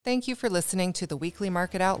Thank you for listening to the Weekly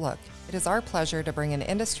Market Outlook. It is our pleasure to bring an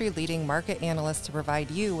industry-leading market analyst to provide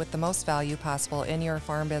you with the most value possible in your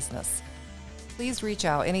farm business. Please reach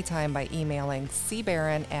out anytime by emailing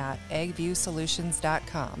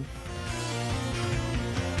cbarron@agviewsolutions.com.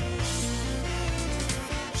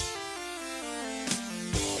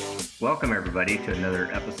 Welcome, everybody, to another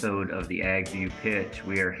episode of the AgView Pitch.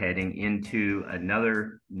 We are heading into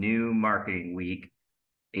another new marketing week,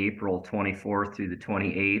 April 24th through the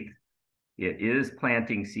 28th. It is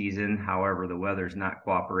planting season. However, the weather's not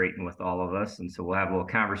cooperating with all of us, and so we'll have a little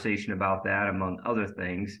conversation about that, among other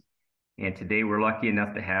things. And today we're lucky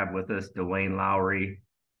enough to have with us Dwayne Lowry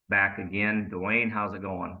back again. Dwayne, how's it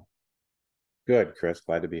going? Good, Chris.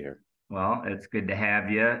 Glad to be here. Well, it's good to have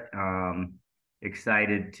you.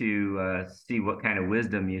 Excited to see what kind of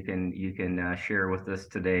wisdom you can share with us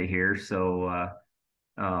today here. So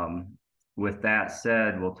with that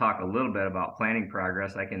said, we'll talk a little bit about planting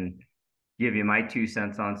progress. I can give you my 2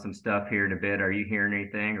 cents on some stuff here in a bit. Are you hearing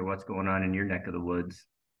anything, or what's going on in your neck of the woods?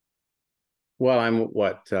 Well, I'm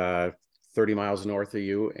 30 miles north of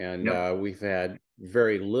you, and we've had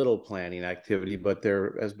very little planting activity, but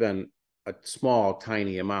there has been a small,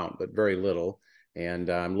 tiny amount, but very little. And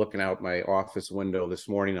I'm looking out my office window this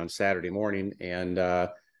morning on Saturday morning, and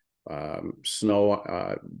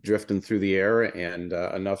snow drifting through the air, and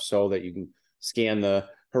enough so that you can scan the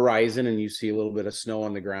horizon and you see a little bit of snow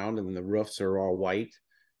on the ground, and the roofs are all white,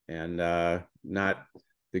 and not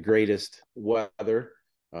the greatest weather.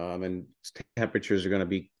 And temperatures are going to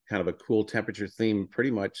be kind of a cool temperature theme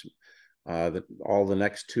pretty much all the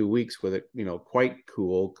next 2 weeks, with it, quite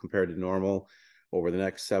cool compared to normal over the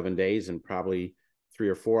next 7 days, and probably 3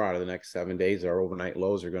 or 4 out of the next 7 days, our overnight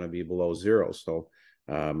lows are going to be below zero. So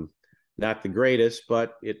not the greatest,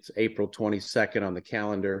 but it's April 22nd on the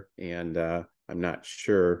calendar, and I'm not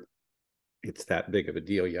sure it's that big of a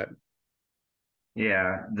deal yet.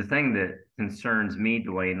 Yeah, the thing that concerns me,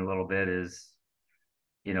 Dwayne, a little bit is,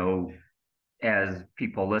 as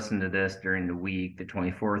people listen to this during the week, the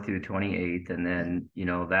 24th through the 28th, and then,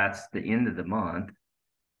 that's the end of the month.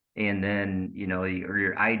 And then,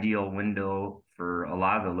 your ideal window for a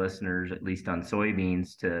lot of the listeners, at least on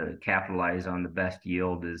soybeans, to capitalize on the best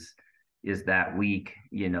yield is that week,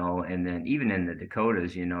 and then even in the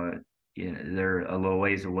Dakotas, they're a little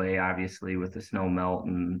ways away, obviously, with the snow melt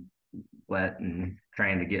and wet and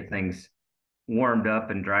trying to get things warmed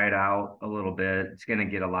up and dried out a little bit. It's going to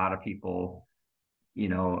get a lot of people,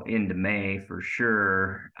 into May for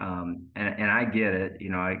sure. And I get it.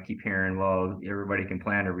 I keep hearing, well, everybody can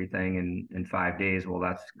plant everything in 5 days. Well,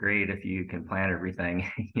 that's great if you can plant everything.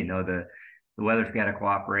 The weather's got to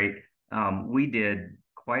cooperate. We did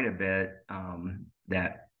quite a bit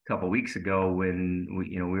that couple of weeks ago when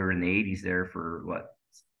we were in the 80s there for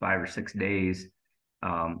 5 or 6 days.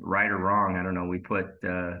 Right or wrong, I don't know. We put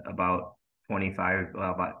about a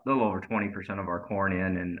little over 20% of our corn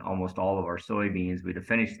in, and almost all of our soybeans. We'd have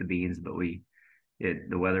finished the beans, but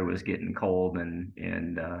the weather was getting cold, and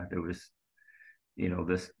there was,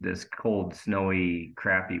 this cold, snowy,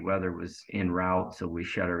 crappy weather was en route, so we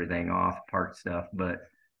shut everything off, parked stuff. But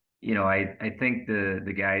I think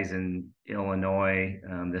the guys in Illinois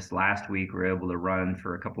this last week were able to run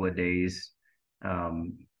for a couple of days.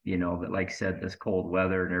 But like I said, this cold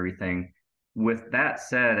weather and everything. With that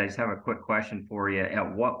said, I just have a quick question for you.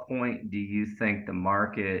 At what point do you think the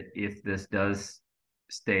market, if this does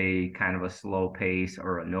stay kind of a slow pace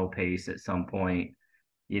or a no pace at some point,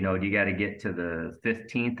 do you got to get to the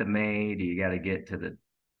 15th of May? Do you got to get to the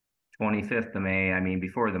 25th of May? I mean,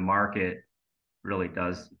 before the market really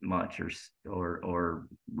does much or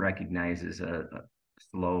recognizes a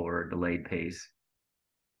slow or delayed pace?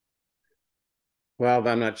 Well,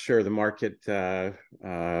 I'm not sure the market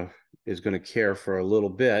is going to care for a little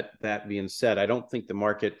bit. That being said, I don't think the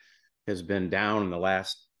market has been down in the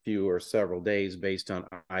last few or several days based on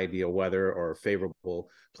ideal weather or favorable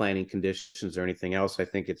planting conditions or anything else. I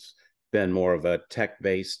think it's been more of a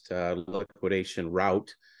tech-based liquidation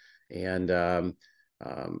route, and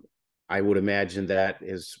I would imagine that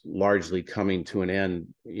is largely coming to an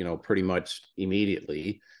end, pretty much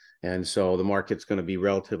immediately. And so the market's going to be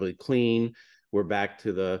relatively clean. We're back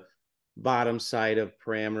to the bottom side of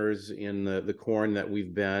parameters in the corn that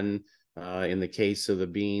we've been. In the case of the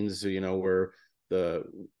beans, where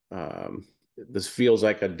this feels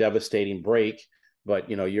like a devastating break, but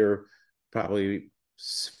you're probably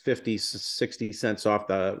 50, 60 cents off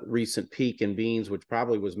the recent peak in beans, which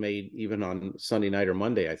probably was made even on Sunday night or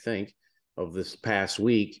Monday, I think, of this past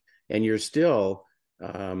week. And you're still,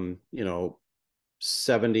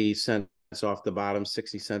 70 cents off the bottom,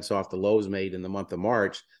 60 cents off the lows made in the month of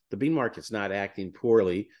March. The bean market's not acting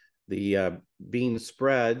poorly. The bean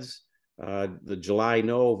spreads, the July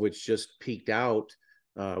Nove, which just peaked out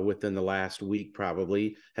within the last week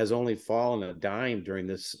probably, has only fallen a dime during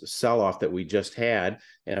this sell-off that we just had.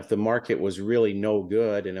 And if the market was really no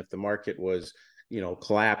good, and if the market was,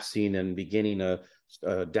 collapsing and beginning a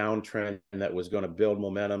downtrend that was going to build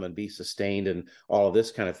momentum and be sustained and all of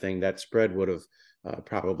this kind of thing, that spread would have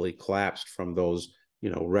probably collapsed from those,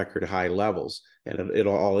 record high levels. And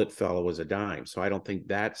it fell was a dime. So I don't think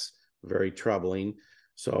that's very troubling.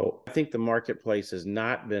 So I think the marketplace has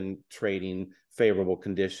not been trading favorable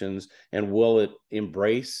conditions. And will it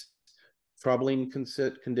embrace troubling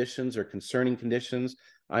conditions or concerning conditions?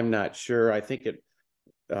 I'm not sure. I think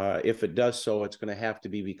if it does so, it's going to have to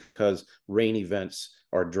be because rain events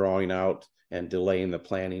are drawing out and delaying the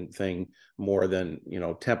planting thing more than,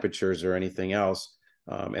 temperatures or anything else.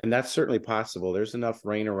 And that's certainly possible. There's enough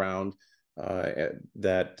rain around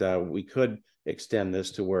that we could extend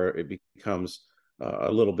this to where it becomes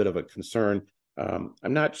a little bit of a concern. I'm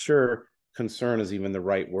not sure concern is even the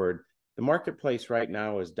right word. The marketplace right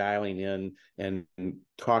now is dialing in and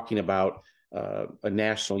talking about a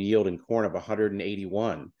national yield in corn of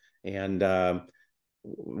 181. And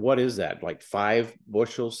what is that? Like 5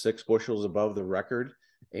 bushels, 6 bushels above the record?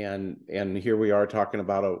 And here we are talking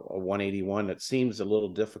about a 181. That seems a little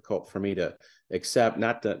difficult for me to accept.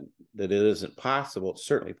 Not that it isn't possible. It's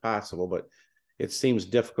certainly possible, but it seems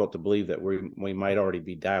difficult to believe that we might already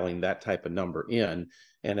be dialing that type of number in.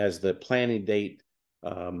 And as the planting date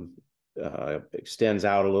extends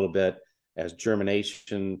out a little bit, as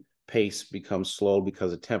germination pace becomes slow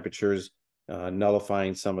because of temperatures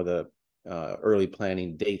nullifying some of the early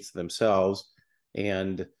planting dates themselves,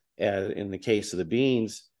 and in the case of the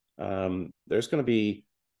beans, there's going to be,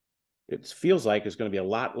 it feels like there's going to be a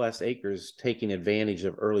lot less acres taking advantage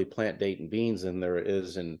of early plant date in beans than there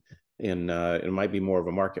is in it might be more of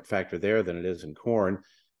a market factor there than it is in corn.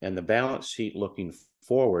 And the balance sheet looking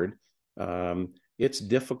forward, it's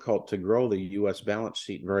difficult to grow the U.S. balance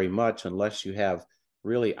sheet very much unless you have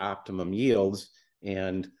really optimum yields.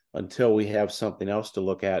 And until we have something else to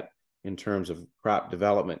look at in terms of crop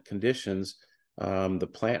development conditions,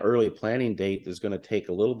 the early planting date is going to take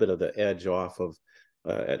a little bit of the edge off of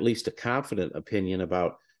at least a confident opinion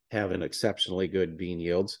about having exceptionally good bean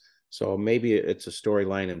yields. So maybe it's a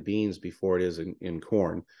storyline in beans before it is in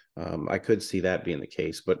corn. I could see that being the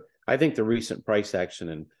case, but I think the recent price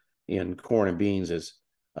action in corn and beans is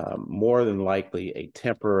more than likely a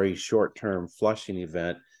temporary short-term flushing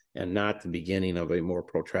event and not the beginning of a more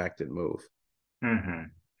protracted move. Mm-hmm.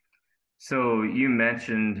 So you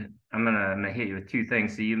mentioned, I'm gonna hit you with 2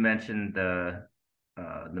 things. So you mentioned the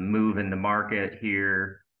move in the market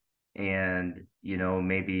here, and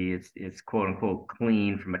maybe it's quote unquote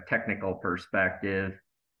clean from a technical perspective.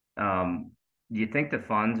 Do you think the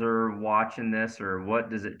funds are watching this, or what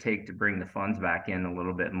does it take to bring the funds back in a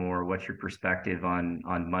little bit more? What's your perspective on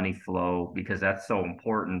money flow? Because that's so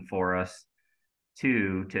important for us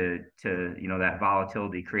too, to that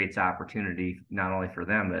volatility creates opportunity not only for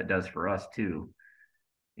them, but it does for us too.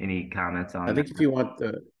 Any comments on that? I think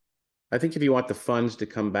if you want the funds to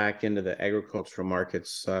come back into the agricultural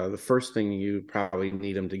markets, the first thing you probably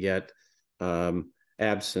need them to get,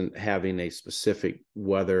 absent having a specific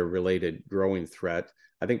weather-related growing threat,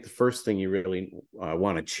 I think the first thing you really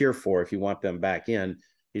want to cheer for if you want them back in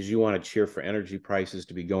is you want to cheer for energy prices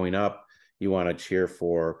to be going up. You want to cheer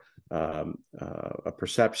for a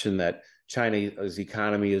perception that China's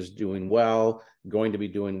economy is doing well, going to be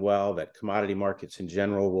doing well, that commodity markets in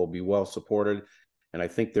general will be well supported. And I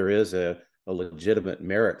think there is a legitimate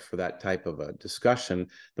merit for that type of a discussion.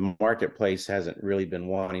 The marketplace hasn't really been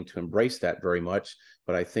wanting to embrace that very much,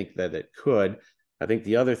 but I think that it could. I think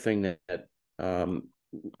the other thing that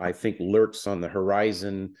I think lurks on the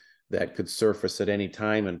horizon that could surface at any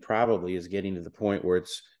time and probably is getting to the point where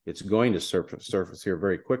it's going to surface here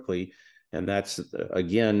very quickly. And that's,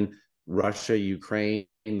 again, Russia, Ukraine,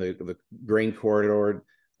 the grain corridor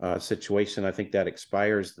situation. I think that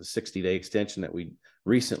expires, the 60-day extension that we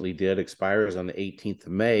recently did expires on the 18th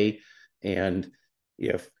of May. And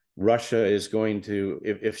if Russia is going to,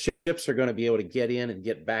 if ships are going to be able to get in and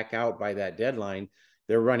get back out by that deadline,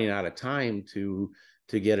 they're running out of time to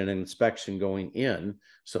get an inspection going in.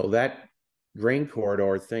 So that grain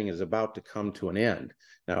corridor thing is about to come to an end.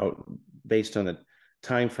 Now, based on the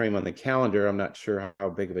time frame on the calendar, I'm not sure how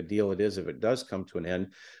big of a deal it is if it does come to an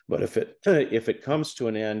end. But if it comes to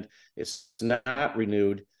an end, it's not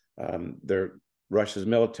renewed. Russia's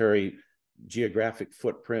military geographic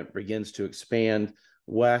footprint begins to expand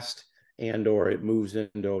west, and or it moves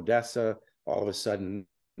into Odessa, all of a sudden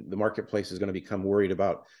the marketplace is going to become worried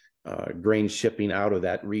about grain shipping out of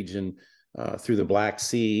that region through the Black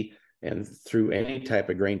Sea and through any type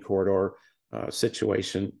of grain corridor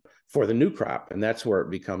situation for the new crop. And that's where it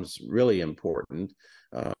becomes really important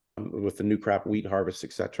with the new crop, wheat harvest,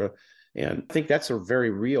 et cetera. And I think that's a very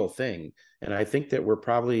real thing. And I think that we're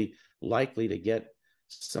probably likely to get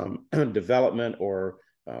some development or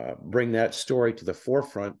bring that story to the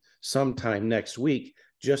forefront sometime next week,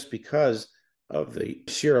 just because of the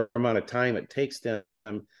sheer amount of time it takes them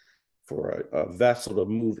for a vessel to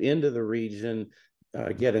move into the region,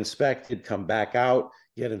 get inspected, come back out,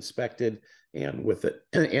 get inspected. And with it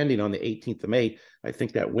ending on the 18th of May, I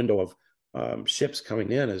think that window of ships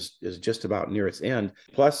coming in is just about near its end.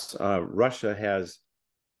 Plus, Russia has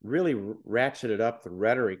really ratcheted up the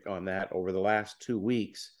rhetoric on that over the last 2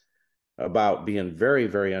 weeks about being very,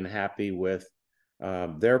 very unhappy with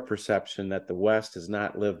their perception that the West has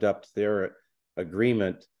not lived up to their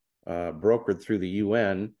agreement brokered through the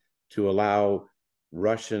UN to allow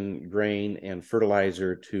Russian grain and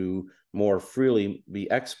fertilizer to more freely be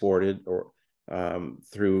exported or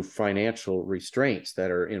through financial restraints that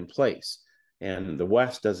are in place. And the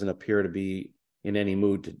West doesn't appear to be in any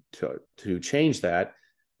mood to change that.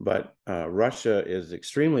 But Russia is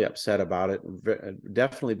extremely upset about it,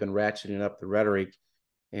 definitely been ratcheting up the rhetoric.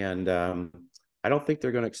 And I don't think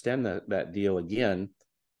they're going to extend that deal again.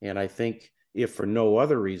 And I think if for no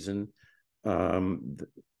other reason,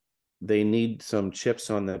 they need some chips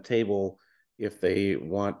on the table if they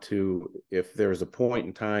want to, if there's a point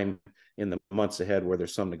in time in the months ahead where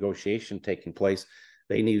there's some negotiation taking place,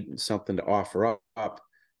 they need something to offer up.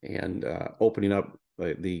 And opening up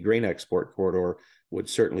the grain export corridor would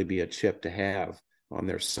certainly be a chip to have on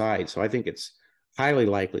their side. So I think it's highly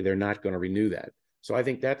likely they're not going to renew that. So I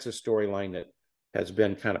think that's a storyline that has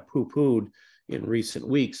been kind of poo-pooed in recent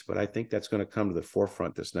weeks, but I think that's going to come to the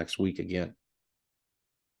forefront this next week again.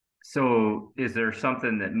 So is there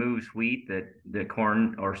something that moves wheat that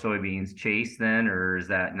corn or soybeans chase then, or is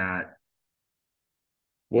that not?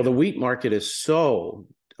 Well, the wheat market is so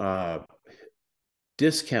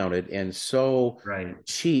discounted and so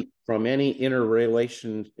cheap from any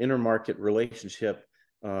intermarket relationship,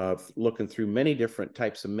 looking through many different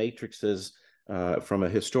types of matrices from a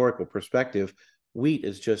historical perspective. Wheat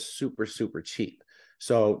is just super, super cheap.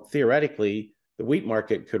 So theoretically, the wheat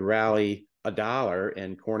market could rally $1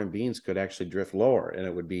 and corn and beans could actually drift lower, and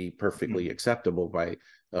it would be perfectly acceptable by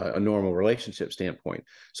a normal relationship standpoint.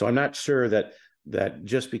 So I'm not sure that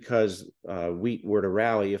just because wheat were to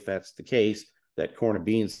rally, if that's the case, that corn and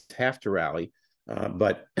beans have to rally.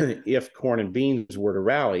 But if corn and beans were to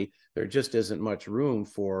rally, there just isn't much room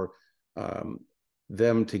for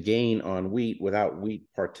them to gain on wheat without wheat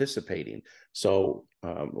participating. So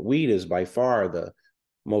wheat is by far the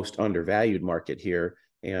most undervalued market here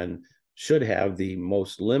and should have the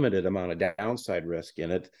most limited amount of downside risk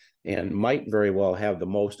in it, and might very well have the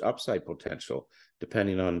most upside potential,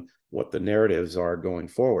 depending on what the narratives are going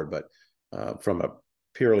forward. But from a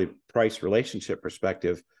purely price relationship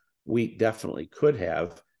perspective, wheat definitely could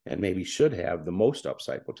have and maybe should have the most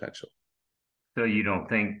upside potential. So you don't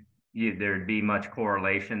think there'd be much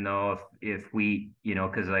correlation though if wheat,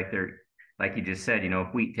 because like you just said,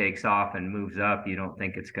 if wheat takes off and moves up, you don't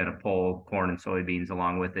think it's going to pull corn and soybeans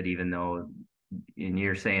along with it, even though, and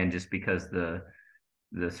you're saying just because the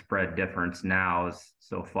spread difference now is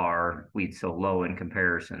so far, wheat's so low in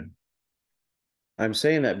comparison. I'm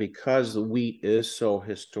saying that because the wheat is so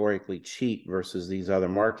historically cheap versus these other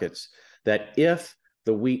markets, that if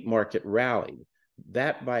the wheat market rallied,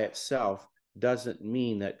 that by itself doesn't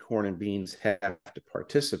mean that corn and beans have to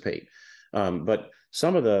participate. But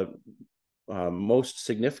some of the most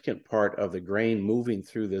significant part of the grain moving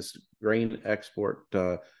through this grain export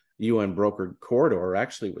UN brokered corridor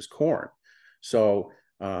actually was corn. So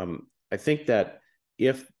I think that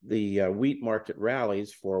if the wheat market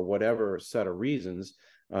rallies for whatever set of reasons,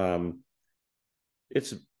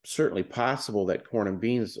 it's certainly possible that corn and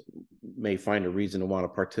beans may find a reason to want to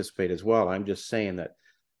participate as well. I'm just saying that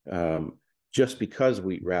just because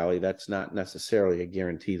wheat rally, that's not necessarily a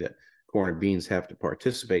guarantee that corn and beans have to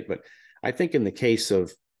participate. But I think in the case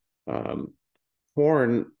of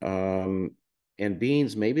corn and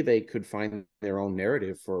beans, maybe they could find their own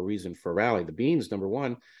narrative for a reason for rally. The beans, number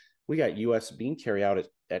one, we got U.S. bean carryout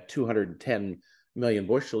at 210 million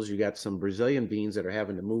bushels. You got some Brazilian beans that are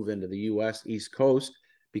having to move into the U.S. East Coast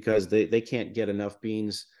because they can't get enough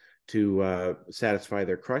beans to satisfy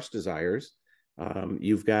their crush desires.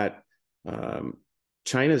 You've got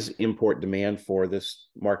China's import demand for this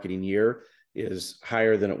marketing year is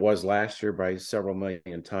higher than it was last year by several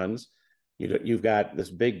million tons. You've got this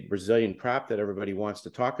big Brazilian crop that everybody wants to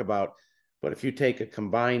talk about. But if you take a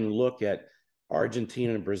combined look at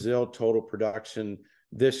Argentina and Brazil total production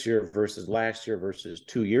this year versus last year versus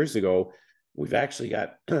 2 years ago, we've actually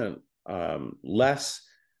got less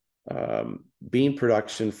bean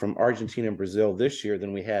production from Argentina and Brazil this year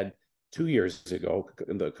than we had 2 years ago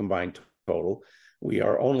in the combined total. We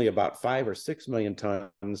are only about 5 or 6 million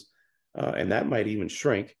tons, and that might even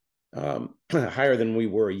shrink, higher than we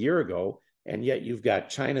were a year ago. And yet you've got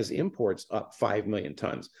China's imports up 5 million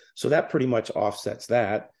tons. So that pretty much offsets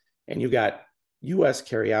that. And you've got US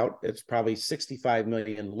carryout, it's probably 65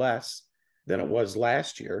 million less than it was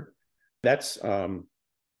last year. That's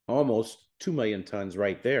almost 2 million tons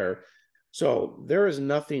right there. So there is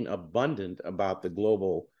nothing abundant about the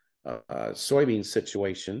global soybean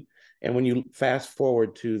situation. And when you fast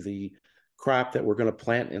forward to the crop that we're going to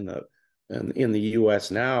plant in the US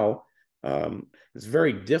now, it's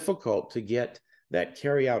very difficult to get that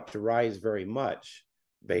carryout to rise very much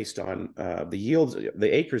based on the yields,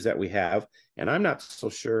 the acres that we have. And I'm not so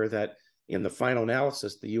sure that in the final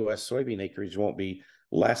analysis, the US soybean acreage won't be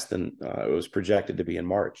less than it was projected to be in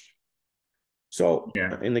March. So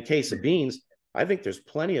in the case of beans, I think there's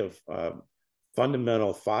plenty of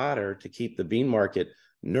fundamental fodder to keep the bean market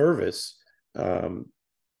nervous,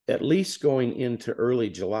 at least going into early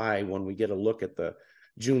July when we get a look at the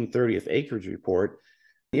June 30th acreage report.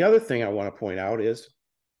 The other thing I want to point out is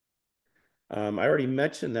I already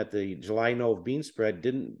mentioned that the July Nove bean spread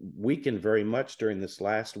didn't weaken very much during this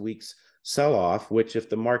last week's sell-off, which if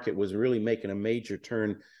the market was really making a major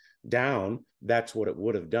turn down, that's what it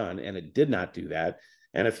would have done, and it did not do that.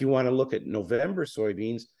 And if you want to look at November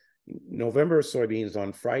soybeans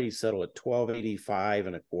on Friday settled at 12.85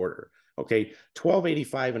 and a quarter. Okay,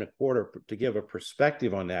 12.85 and a quarter, to give a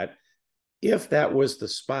perspective on that. If that was the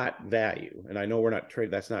spot value, and I know we're not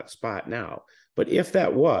trading, that's not spot now, but if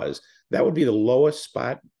that was, that would be the lowest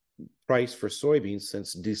spot price for soybeans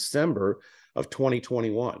since December of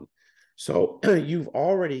 2021. So you've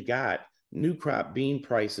already got new crop bean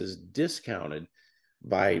prices discounted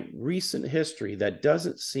by recent history that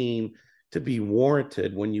doesn't seem to be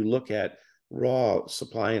warranted when you look at raw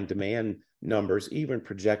supply and demand numbers, even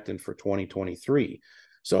projecting for 2023.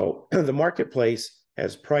 So the marketplace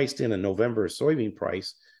has priced in a November soybean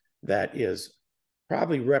price that is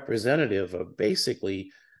probably representative of basically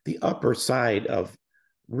the upper side of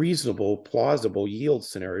reasonable, plausible yield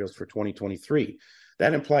scenarios for 2023.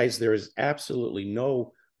 That implies there is absolutely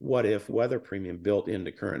no what-if weather premium built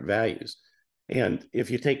into current values. And if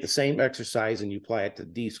you take the same exercise and you apply it to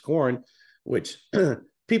Dees corn, which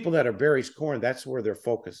people that are Berry's corn, that's where their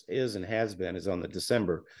focus is and has been, is on the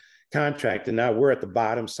December contract. And now we're at the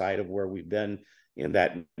bottom side of where we've been in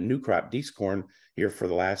that new crop Dees corn here for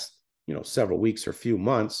the last, several weeks or few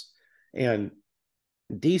months. And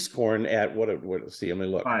Dees corn at let's see, let me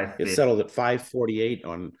look. It settled at 548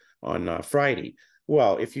 on Friday.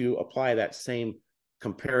 Well, if you apply that same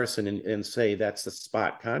comparison and say that's the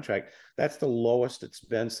spot contract, that's the lowest it's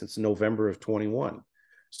been since November of 21.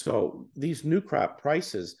 So these new crop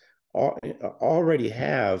prices already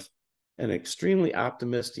have an extremely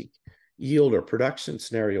optimistic yield or production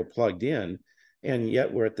scenario plugged in, and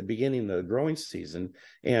yet we're at the beginning of the growing season,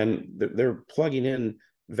 and they're plugging in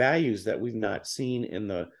values that we've not seen in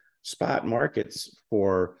the spot markets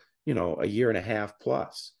for a year and a half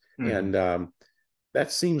plus. And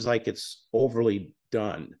that seems like it's overly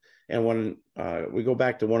done. And when we go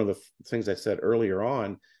back to one of the things I said earlier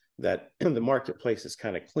on, that the marketplace is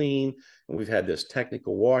kind of clean, and we've had this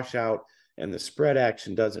technical washout, and the spread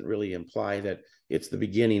action doesn't really imply that it's the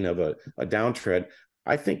beginning of a downtrend.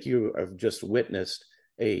 I think you have just witnessed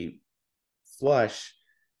a flush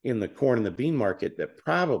in the corn and the bean market that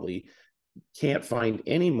probably can't find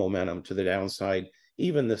any momentum to the downside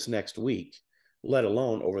even this next week, let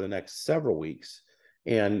alone over the next several weeks.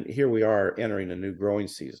 And here we are entering a new growing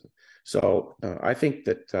season. So I think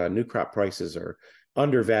that new crop prices are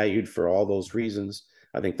undervalued for all those reasons.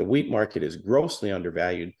 I think the wheat market is grossly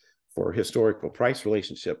undervalued for historical price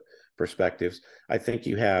relationship perspectives. I think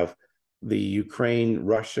you have the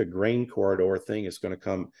Ukraine-Russia grain corridor thing is going to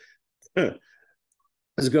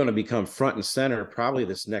become front and center probably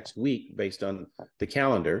this next week based on the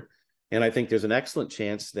calendar. And I think there's an excellent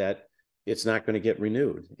chance that it's not going to get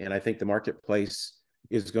renewed. And I think the marketplace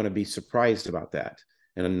is going to be surprised about that.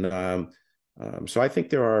 And so I think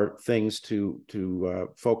there are things to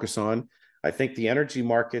focus on. I think the energy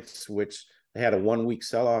markets, which had a 1 week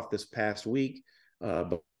sell-off this past week,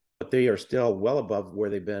 but they are still well above where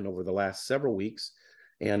they've been over the last several weeks,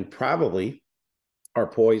 and probably are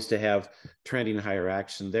poised to have trending higher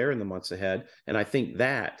action there in the months ahead. And I think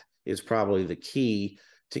that is probably the key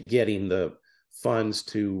to getting the funds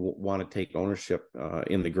to want to take ownership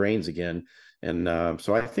in the grains again. And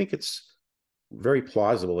so I think it's very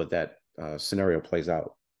plausible that scenario plays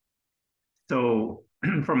out. So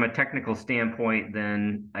from a technical standpoint,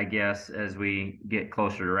 then I guess as we get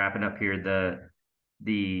closer to wrapping up here,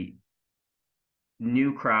 the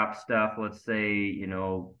new crop stuff, let's say, you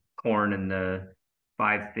know, corn in the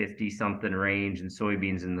 550 something range and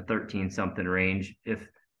soybeans in the 13 something range, if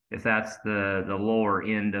that's the lower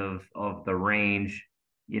end of the range,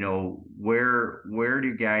 you know, where do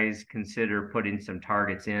you guys consider putting some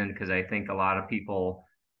targets in? Because I think a lot of people,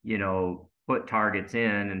 you know, put targets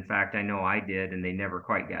in. In fact, I know I did, and they never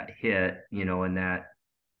quite got hit, you know, in that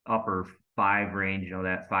upper 5 range, you know,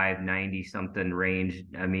 that 590 something range.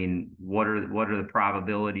 I mean, what are the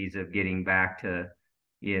probabilities of getting back to,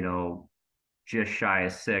 you know, just shy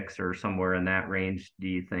of 6 or somewhere in that range, do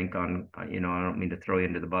you think? On, you know, I don't mean to throw you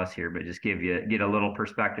into the bus here, but just get a little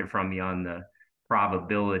perspective from you on the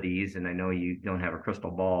probabilities. And I know you don't have a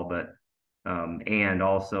crystal ball, but and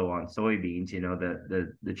also on soybeans, you know,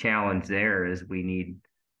 the challenge there is we need,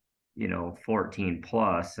 you know, 14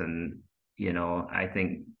 plus. And, you know, I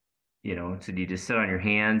think, you know, so do you just sit on your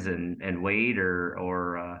hands and wait,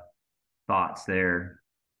 or thoughts there?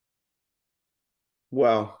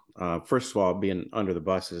 Well, first of all, being under the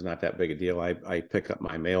bus is not that big a deal. I pick up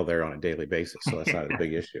my mail there on a daily basis, so that's not a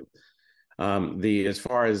big issue. As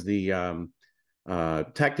far as the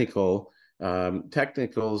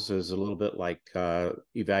technicals is a little bit like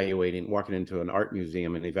walking into an art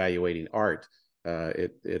museum and evaluating art.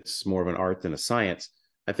 It's more of an art than a science.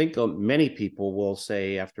 I think many people will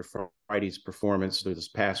say after Friday's performance, or this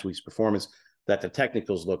past week's performance, that the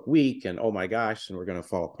technicals look weak and, oh my gosh, and we're going to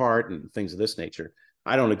fall apart and things of this nature.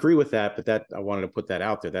 I don't agree with that, but I wanted to put that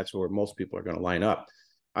out there. That's where most people are going to line up.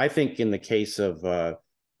 I think in the case of the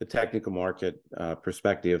technical market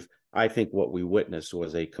perspective, I think what we witnessed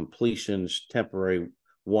was a completion, temporary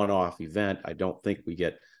one-off event. I don't think we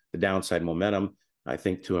get the downside momentum. I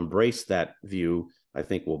think to embrace that view, I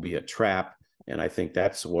think will be a trap. And I think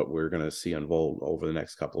that's what we're going to see unfold over the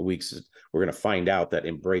next couple of weeks. We're going to find out that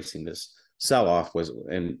embracing this sell-off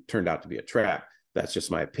turned out to be a trap. That's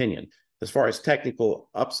just my opinion. As far as technical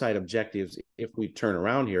upside objectives, if we turn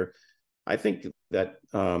around here, I think that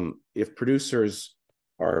if producers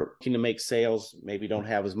are looking to make sales, maybe don't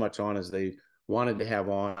have as much on as they wanted to have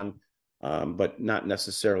on, but not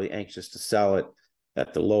necessarily anxious to sell it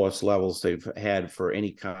at the lowest levels they've had for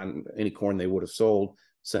any corn they would have sold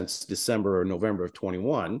since December or November of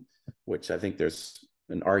 21, which I think there's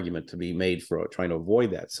an argument to be made for trying to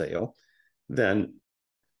avoid that sale. Then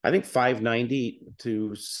I think 590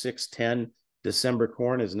 to 610 December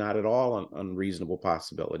corn is not at all an unreasonable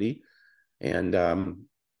possibility. And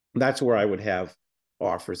that's where I would have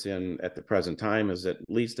offers in at the present time, is at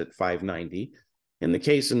least at 590. In the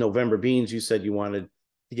case of November beans, you said you wanted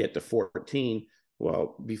to get to 14.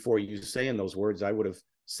 Well, before you saying those words, I would have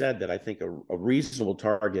said that I think a reasonable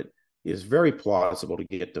target is very plausible to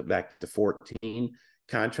get back to 14.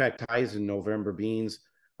 Contract highs in November beans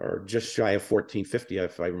are just shy of 1450,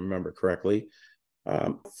 if I remember correctly.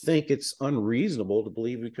 I think it's unreasonable to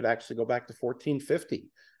believe we could actually go back to 1450.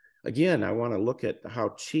 Again, I want to look at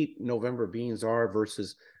how cheap November beans are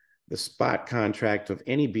versus the spot contract of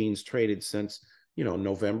any beans traded since, you know,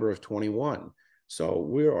 November of 21. So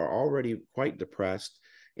we are already quite depressed.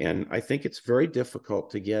 And I think it's very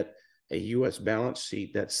difficult to get a U.S. balance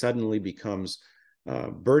sheet that suddenly becomes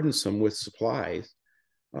burdensome with supplies,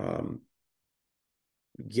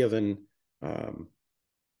 given the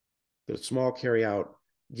small carryout,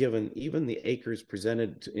 given even the acres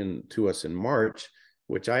presented to us in March,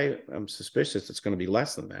 which I am suspicious it's going to be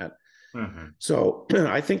less than that. Mm-hmm. So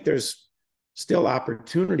I think there's still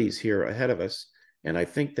opportunities here ahead of us. And I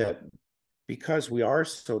think that because we are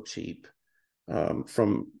so cheap,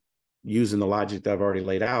 from using the logic that I've already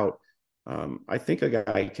laid out, I think a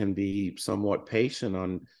guy can be somewhat patient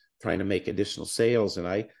on trying to make additional sales.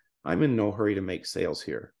 And I'm in no hurry to make sales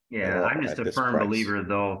here. Yeah, I'm just a firm believer,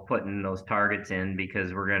 though, of putting those targets in,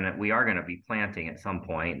 because we are gonna be planting at some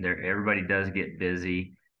point. Everybody does get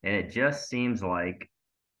busy, and it just seems like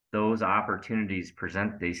those opportunities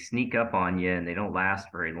they sneak up on you, and they don't last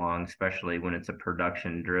very long, especially when it's a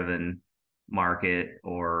production-driven market,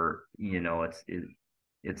 or, you know,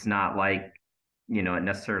 it's not like, you know, it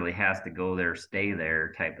necessarily has to go there, stay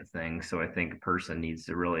there type of thing. So I think a person needs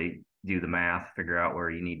to really do the math, figure out where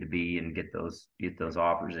you need to be, and get those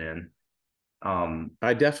offers in.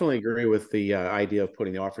 I definitely agree with the idea of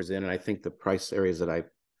putting the offers in, and I think the price areas that I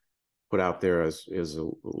put out there is a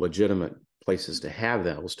legitimate places to have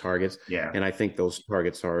those targets. Yeah. And I think those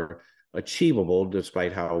targets are achievable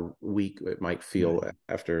despite how weak it might feel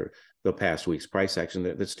after the past week's price action.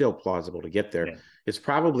 It's still plausible to get there. Yeah. It's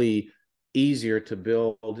probably easier to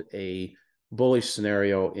build a bullish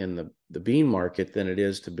scenario in the bean market than it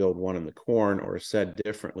is to build one in the corn, or said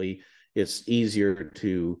differently, it's easier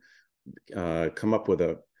to come up with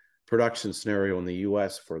a production scenario in the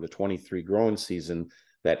U.S. for the 23 growing season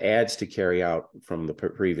that adds to carry out from the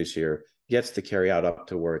previous year, gets to carry out up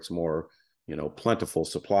to where it's more, plentiful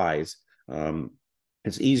supplies.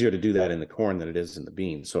 It's easier to do that in the corn than it is in the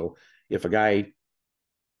beans. So if a guy,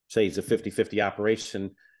 say he's a 50-50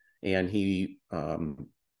 operation and he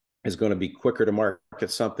is going to be quicker to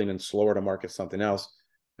market something and slower to market something else,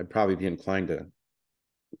 I'd probably be inclined to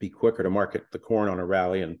be quicker to market the corn on a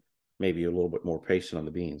rally and maybe a little bit more patient on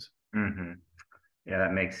the beans. Mm-hmm. Yeah,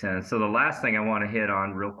 that makes sense. So the last thing I want to hit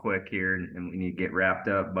on real quick here, and we need to get wrapped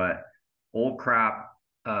up, but old crop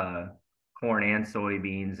corn and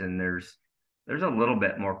soybeans, and there's a little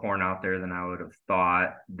bit more corn out there than I would have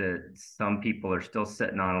thought that some people are still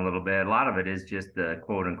sitting on a little bit. A lot of it is just the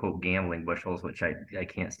quote unquote gambling bushels, which I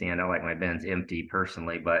can't stand. I like my bins empty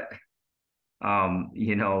personally, but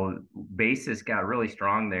basis got really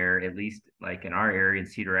strong there, at least like in our area in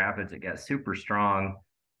Cedar Rapids, it got super strong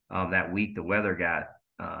that week the weather got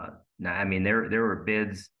there were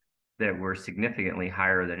bids that were significantly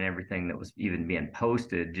higher than everything that was even being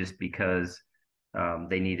posted, just because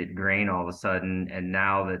they needed grain all of a sudden. And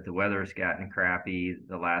now that the weather's gotten crappy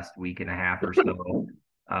the last week and a half or so,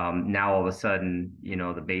 now all of a sudden,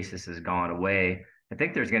 the basis has gone away. I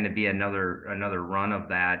think there's going to be another run of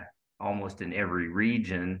that almost in every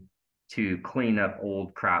region to clean up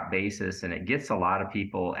old crop basis. And it gets a lot of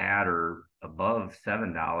people at or above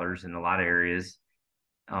 $7 in a lot of areas.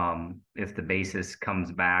 If the basis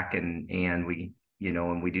comes back and we,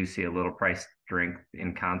 and we do see a little price strength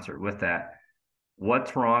in concert with that.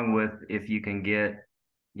 What's wrong with, if you can get,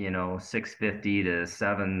 650 to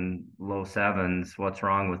 7, low 7s, what's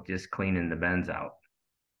wrong with just cleaning the bends out?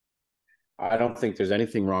 I don't think there's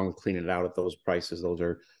anything wrong with cleaning it out at those prices. Those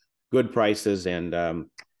are good prices. And,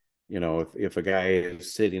 if a guy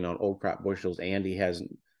is sitting on old crop bushels and he has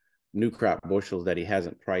new crop bushels that he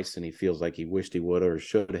hasn't priced and he feels like he wished he would or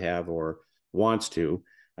should have or wants to,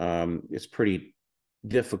 it's pretty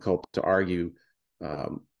difficult to argue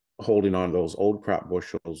holding on to those old crop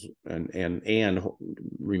bushels and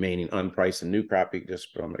remaining unpriced and new crop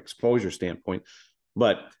just from an exposure standpoint.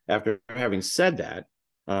 But after having said that,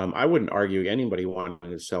 I wouldn't argue anybody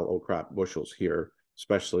wanting to sell old crop bushels here,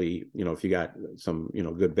 especially, if you got some,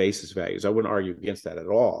 good basis values. I wouldn't argue against that at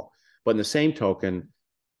all. But in the same token,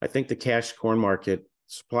 I think the cash corn market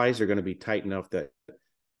supplies are going to be tight enough that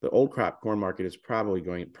the old crop corn market is probably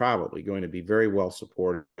going to be very well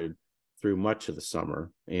supported through much of the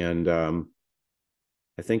summer. And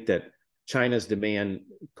I think that China's demand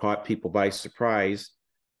caught people by surprise.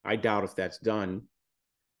 I doubt if that's done.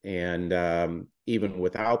 And even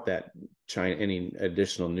without that any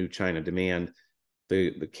additional new China demand,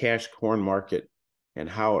 the cash corn market and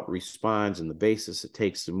how it responds and the basis it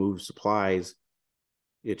takes to move supplies,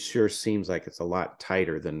 it sure seems like it's a lot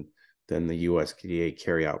tighter than the USDA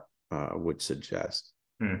carryout would suggest.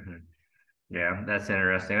 Mm-hmm. Yeah, that's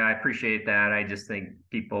interesting. I appreciate that. I just think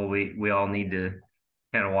people, we all need to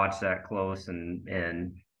kind of watch that close,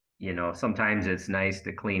 and sometimes it's nice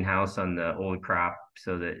to clean house on the old crop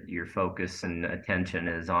so that your focus and attention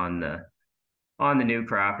is on the new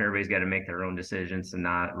crop. Everybody's got to make their own decisions and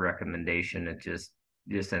not recommendation. It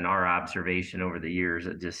just in our observation over the years,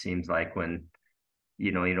 it just seems like when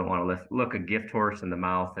you don't want to look a gift horse in the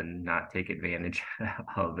mouth and not take advantage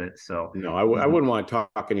of it. So no, I wouldn't want to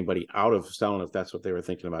talk anybody out of selling if that's what they were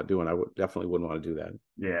thinking about doing. I definitely wouldn't want to do that.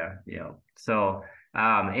 Yeah. So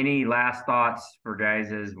any last thoughts for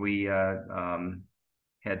guys as we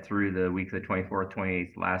head through the week of the 24th,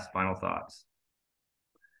 28th, last final thoughts?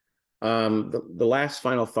 The last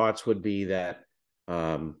final thoughts would be that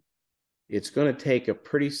it's going to take a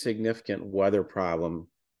pretty significant weather problem.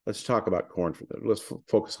 Let's talk about corn. Let's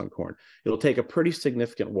focus on corn. It'll take a pretty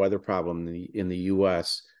significant weather problem in the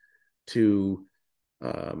U.S. to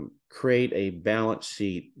create a balance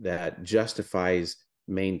sheet that justifies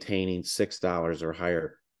maintaining $6 or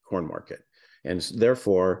higher corn market. And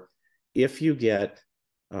therefore, if you get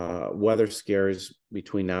weather scares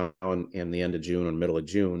between now and the end of June or middle of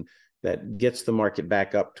June that gets the market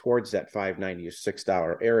back up towards that $5.90 or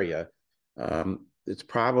 $6 area, it's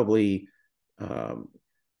probably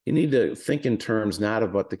you need to think in terms not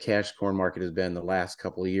of what the cash corn market has been the last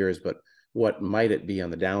couple of years, but what might it be on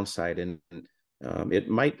the downside. And it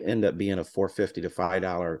might end up being a $4.50 to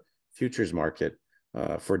 $5 futures market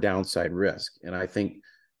for downside risk. And I think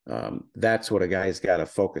that's what a guy's got to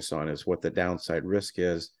focus on, is what the downside risk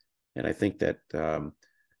is. And I think that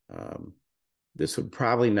this would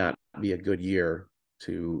probably not be a good year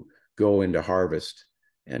to go into harvest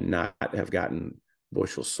and not have gotten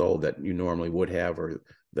bushels sold that you normally would have, or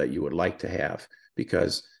that you would like to have,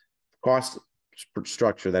 because cost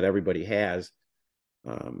structure that everybody has,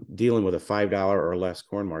 dealing with a $5 or less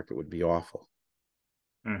corn market would be awful.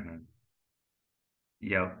 Mm-hmm.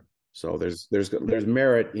 Yep. So there's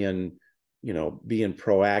merit in, being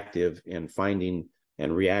proactive and finding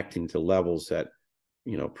and reacting to levels that,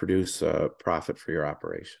 produce a profit for your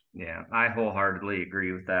operation. Yeah, I wholeheartedly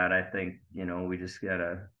agree with that. I think, we just got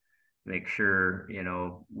to make sure,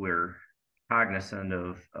 we're cognizant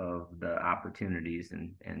of the opportunities,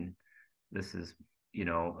 and this is,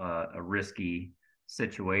 a risky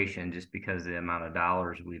situation just because of the amount of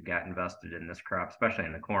dollars we've got invested in this crop, especially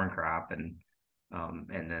in the corn crop. And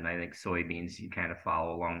then I think soybeans, you kind of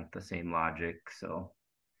follow along with the same logic. So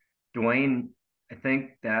Dwayne, I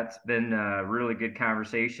think that's been a really good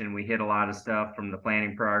conversation. We hit a lot of stuff, from the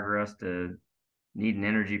planting progress to needing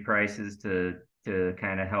energy prices to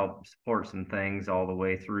kind of help support some things, all the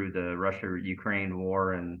way through the Russia-Ukraine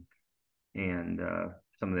war and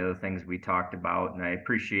some of the other things we talked about. And I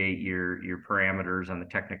appreciate your parameters on the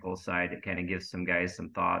technical side. It kind of gives some guys some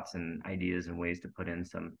thoughts and ideas and ways to put in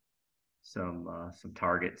some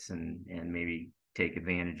targets and maybe take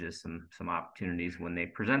advantage of some opportunities when they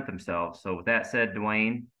present themselves. So with that said,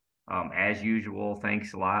 Dwayne, as usual,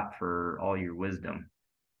 thanks a lot for all your wisdom.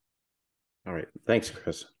 All right. Thanks,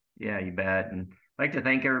 Chris. Yeah, you bet. And I'd like to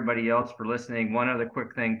thank everybody else for listening. One other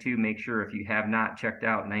quick thing too, make sure if you have not checked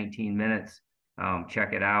out 19 Minutes,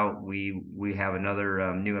 check it out. We have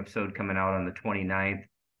another new episode coming out on the 29th.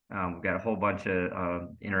 We've got a whole bunch of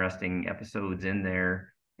interesting episodes in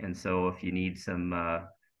there. And so if you need some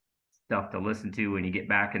stuff to listen to when you get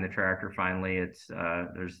back in the tractor finally, it's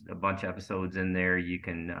there's a bunch of episodes in there. You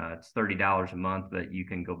can it's $30 a month, but you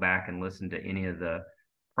can go back and listen to any of the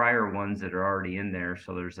prior ones that are already in there.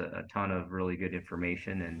 So there's a ton of really good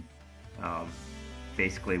information, and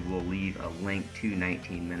basically we'll leave a link to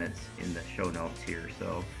 19 Minutes in the show notes here.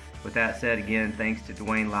 So with that said, again, thanks to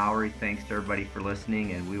Dwayne Lowry, thanks to everybody for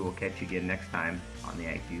listening, and we will catch you again next time on the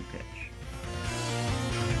AgView Pitch.